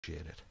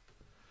Appreciate it.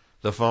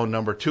 The phone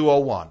number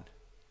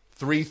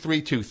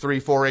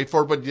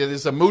 201-332-3484. But it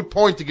is a moot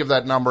point to give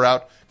that number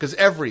out because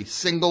every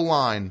single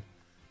line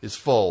is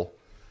full.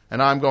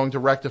 And I'm going to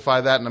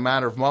rectify that in a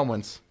matter of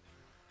moments.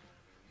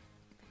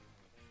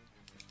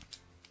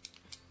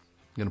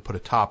 I'm going to put a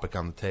topic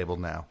on the table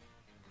now.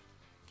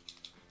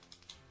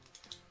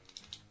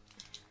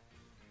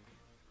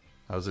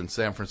 I was in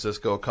San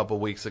Francisco a couple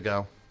weeks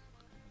ago.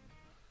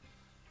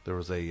 There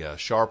was a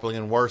Scharpling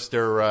and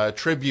Worcester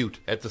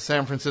tribute at the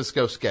San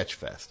Francisco Sketch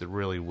Fest. It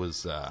really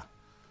was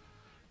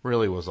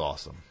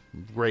awesome.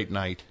 Great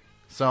night.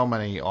 So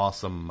many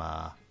awesome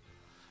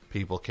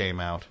people came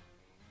out.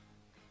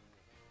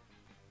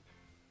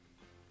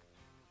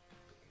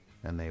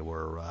 And they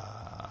were,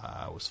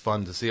 it was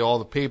fun to see all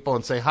the people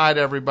and say hi to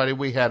everybody.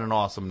 We had an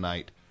awesome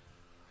night.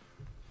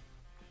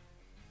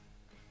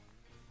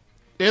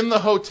 In the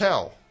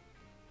hotel.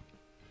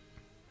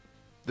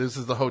 This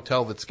is the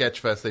hotel that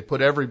Sketchfest, they put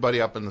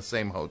everybody up in the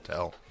same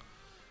hotel.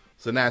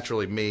 So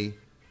naturally me,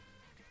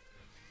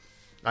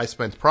 I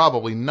spent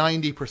probably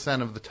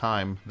 90% of the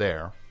time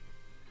there.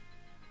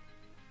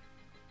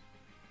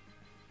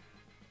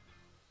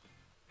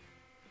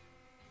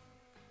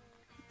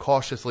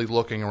 Cautiously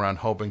looking around,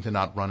 hoping to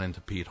not run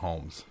into Pete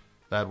Holmes.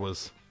 That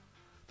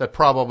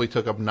probably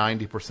took up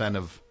 90%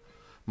 of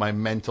my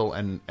mental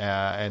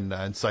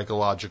and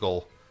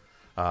psychological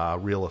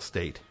real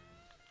estate.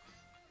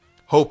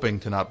 Hoping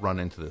to not run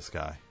into this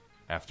guy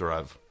after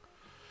I've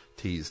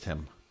teased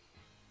him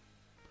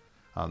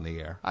on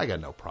the air. I got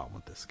no problem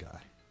with this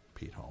guy,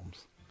 Pete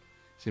Holmes.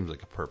 Seems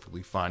like a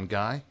perfectly fine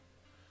guy.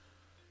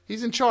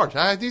 He's in charge.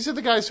 These are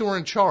the guys who are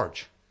in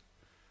charge.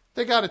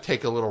 They got to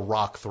take a little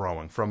rock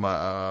throwing from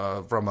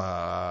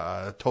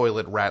a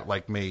toilet rat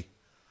like me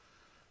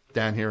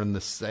down here in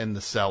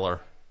the cellar.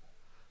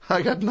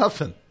 I got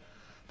nothing.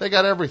 They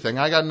got everything.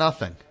 I got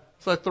nothing.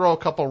 So I throw a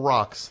couple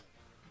rocks.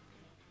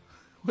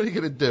 What are you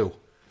going to do?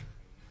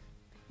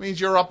 Means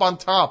you're up on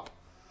top.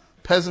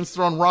 Peasants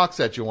throwing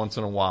rocks at you once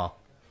in a while.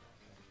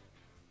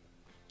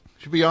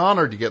 You should be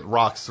honored to get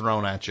rocks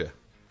thrown at you.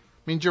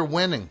 Means you're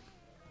winning.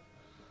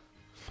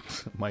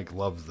 Mike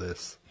loves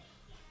this.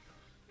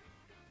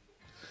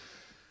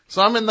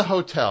 So I'm in the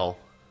hotel,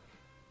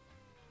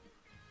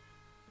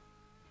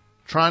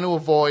 trying to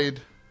avoid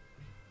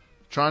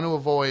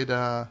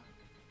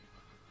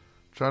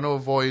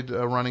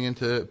running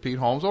into Pete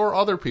Holmes or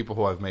other people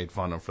who I've made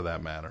fun of, for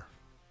that matter.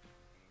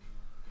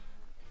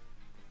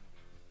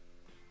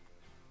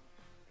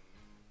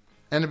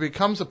 And it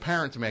becomes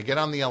apparent to me. I get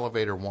on the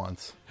elevator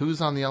once. Who's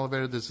on the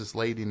elevator? There's this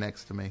lady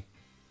next to me.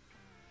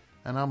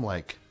 And I'm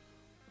like,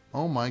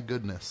 oh my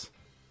goodness.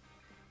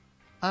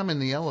 I'm in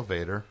the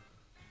elevator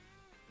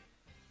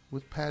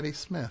with Patti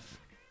Smith.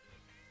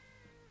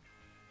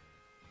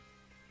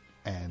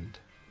 And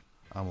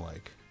I'm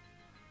like,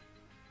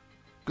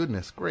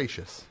 goodness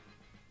gracious.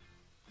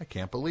 I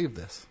can't believe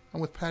this. I'm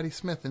with Patti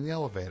Smith in the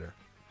elevator.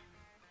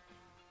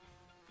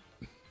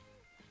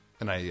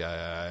 And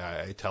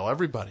I tell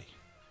everybody.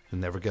 And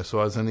never guess who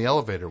I was in the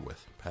elevator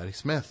with. Patti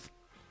Smith.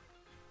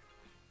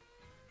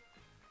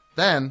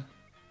 Then,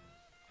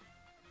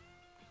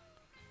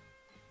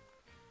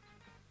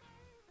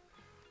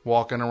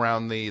 walking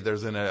around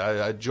there's an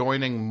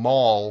adjoining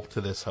mall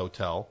to this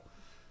hotel.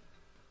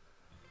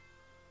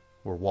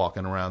 We're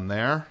walking around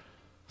there.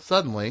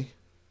 Suddenly,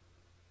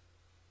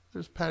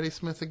 there's Patti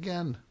Smith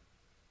again.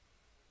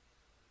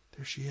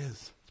 There she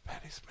is. It's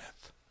Patti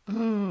Smith.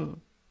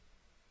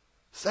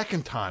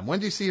 Second time. When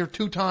do you see her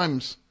 2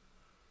 times?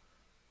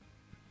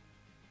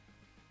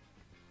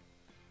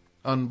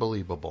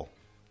 Unbelievable.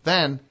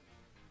 Then,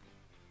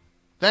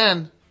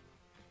 I'm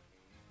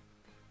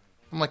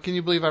like, can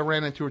you believe I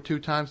ran into her 2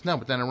 times? No,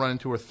 but then I run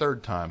into her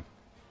 3rd time.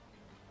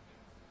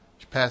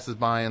 She passes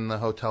by in the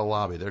hotel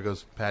lobby. There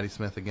goes Patti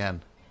Smith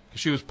again.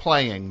 She was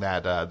playing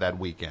that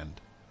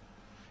weekend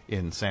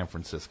in San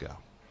Francisco.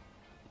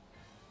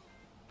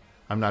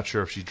 I'm not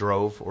sure if she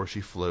drove or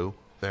she flew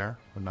there.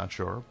 I'm not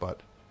sure,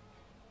 but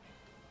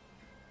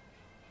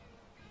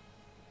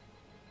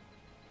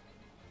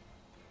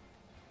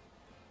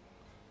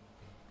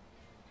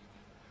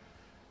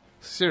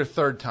see her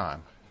 3rd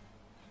time.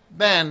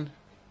 Then,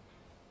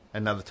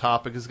 and now the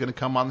topic is going to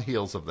come on the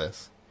heels of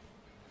this,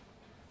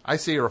 I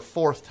see her a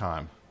 4th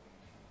time.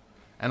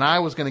 And I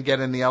was going to get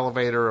in the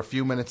elevator a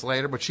few minutes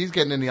later, but she's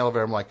getting in the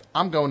elevator. I'm like,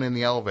 I'm going in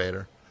the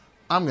elevator.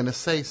 I'm going to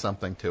say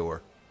something to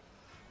her.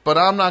 But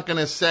I'm not going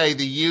to say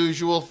the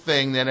usual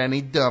thing that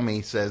any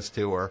dummy says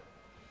to her.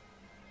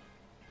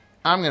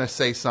 I'm going to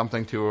say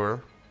something to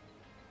her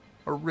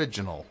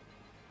original.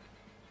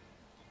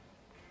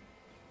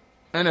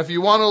 And if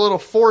you want a little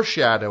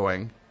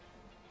foreshadowing,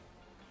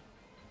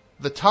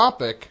 the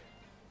topic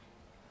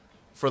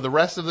for the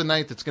rest of the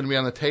night that's going to be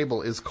on the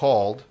table is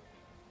called,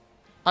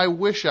 I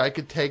Wish I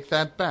Could Take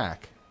That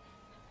Back.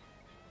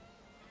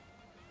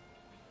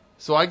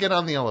 So I get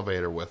on the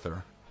elevator with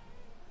her.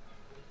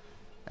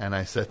 And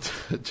I said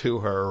to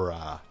her,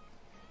 I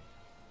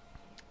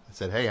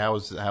said, hey, how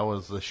was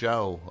the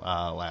show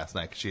last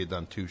night? Because she had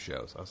done 2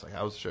 shows. I was like,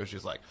 how was the show?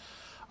 She's like,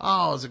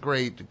 Oh, it was a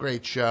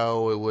great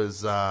show. It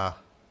was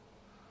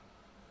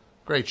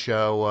great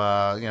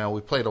show.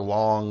 We played a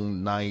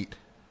long night,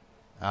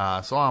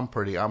 so I'm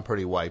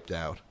pretty wiped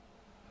out.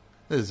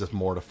 This is just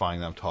mortifying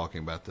that I'm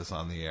talking about this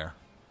on the air.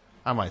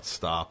 I might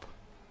stop.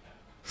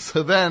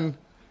 So then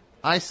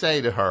I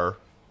say to her,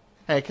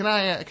 "Hey, can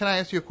I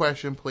ask you a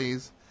question,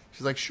 please?"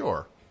 She's like,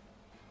 "Sure."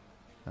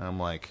 And I'm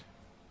like,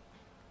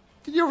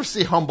 "Did you ever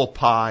see Humble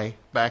Pie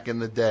back in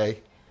the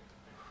day?"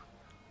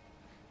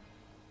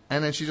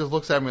 And then she just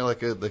looks at me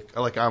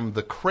like I'm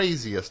the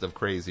craziest of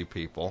crazy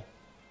people.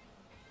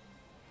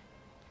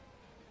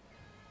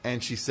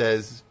 And she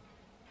says,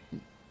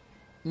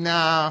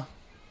 "Nah,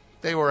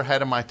 they were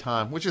ahead of my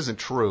time," which isn't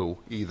true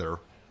either.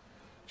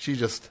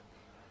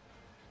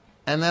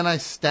 And then I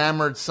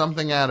stammered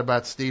something out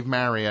about Steve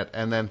Marriott,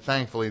 and then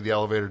thankfully the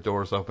elevator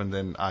doors opened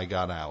and I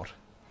got out.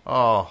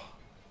 Oh,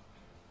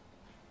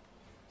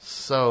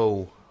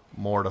 so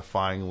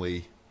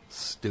mortifyingly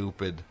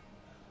stupid.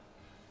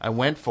 I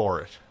went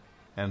for it,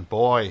 and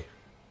boy,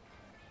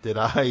 did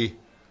I!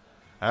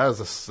 That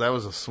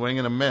was a swing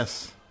and a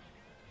miss.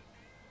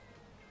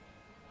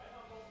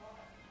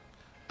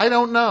 I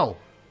don't know.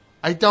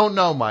 I don't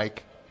know,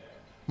 Mike.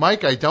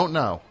 Mike, I don't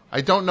know.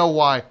 I don't know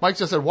why. Mike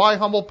just said, "Why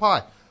Humble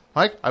Pie?"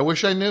 Mike, I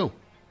wish I knew.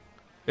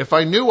 If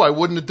I knew, I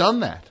wouldn't have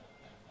done that.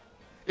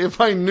 If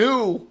I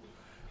knew,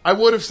 I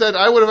would have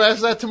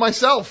asked that to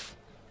myself.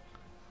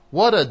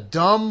 What a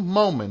dumb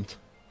moment.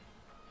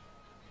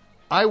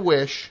 I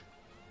wish.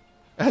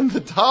 And the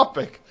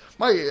topic.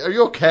 Mike, are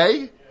you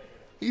okay?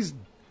 He's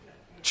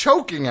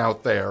choking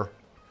out there.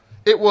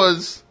 It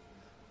was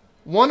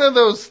one of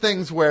those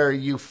things where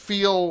you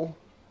feel,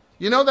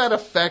 you know that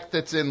effect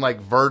that's in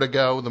like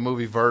Vertigo, the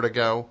movie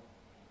Vertigo?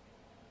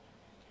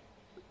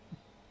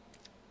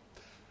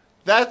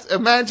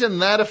 Imagine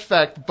that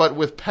effect, but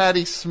with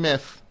Patti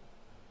Smith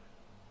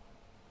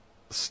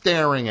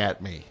staring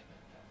at me.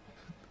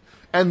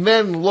 And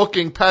then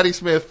Patti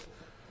Smith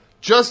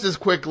just as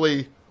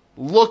quickly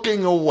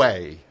looking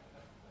away.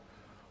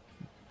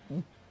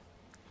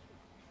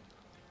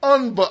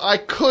 But I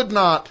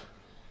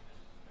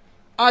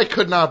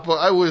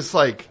was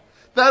like,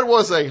 that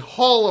was a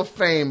Hall of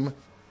Fame.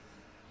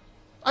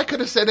 I could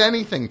have said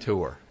anything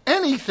to her.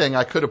 Anything.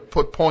 I could have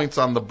put points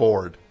on the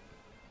board.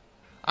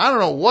 I don't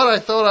know what I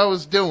thought I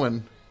was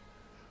doing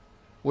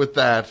with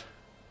that.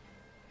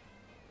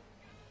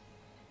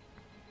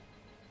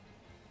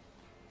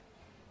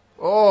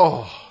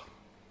 Oh.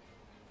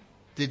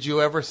 Did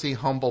you ever see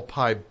Humble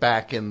Pie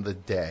back in the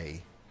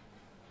day?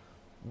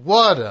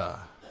 Oh.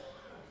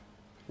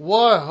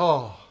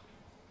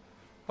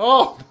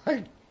 Oh,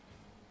 my.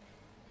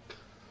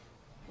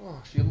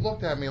 Oh, she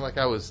looked at me like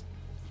I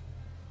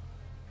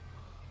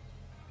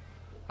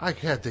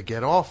had to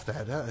get off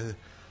that.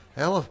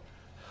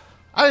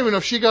 I don't even know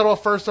if she got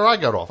off first or I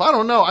got off. I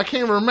don't know. I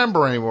can't even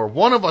remember anymore.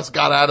 One of us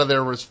got out of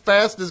there as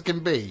fast as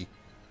can be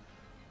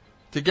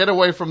to get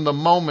away from the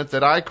moment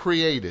that I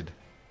created.